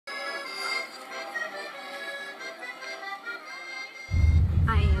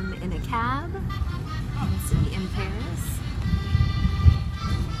cab, let's see, in Paris.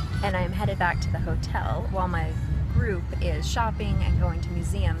 And I'm headed back to the hotel while my group is shopping and going to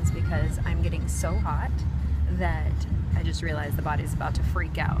museums because I'm getting so hot that I just realized the body's about to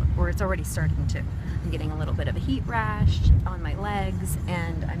freak out, or it's already starting to. I'm getting a little bit of a heat rash on my legs,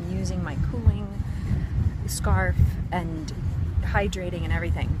 and I'm using my cooling scarf and hydrating and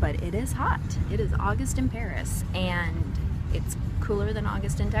everything, but it is hot. It is August in Paris, and it's cooler than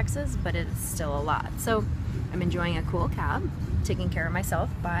August in Texas, but it's still a lot. So I'm enjoying a cool cab, taking care of myself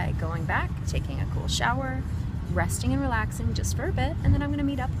by going back, taking a cool shower, resting and relaxing just for a bit, and then I'm gonna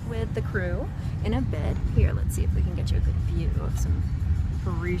meet up with the crew in a bit. Here, let's see if we can get you a good view of some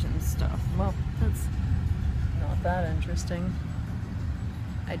Parisian stuff. Well, that's not that interesting.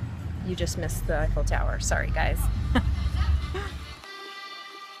 You just missed the Eiffel Tower. Sorry, guys.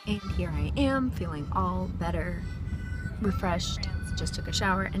 And here I am, feeling all better, refreshed. Just took a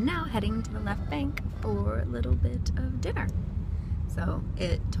shower, and now heading to the left bank for a little bit of dinner. So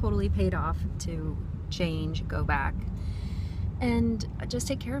it totally paid off to change, go back, and just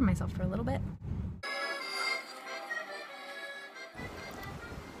take care of myself for a little bit.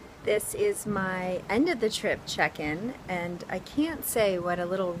 This is my end of the trip check-in, and I can't say what a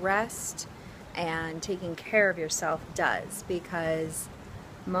little rest and taking care of yourself does, because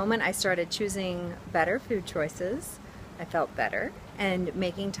the moment I started choosing better food choices, I felt better, and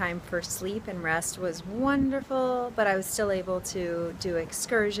making time for sleep and rest was wonderful, but I was still able to do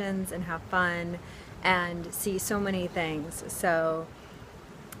excursions and have fun and see so many things. So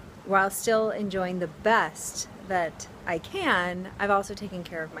while still enjoying the best that I can, I've also taken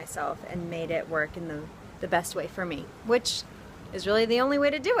care of myself and made it work in the best way for me, which is really the only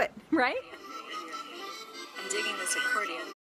way to do it, right? I'm digging this accordion.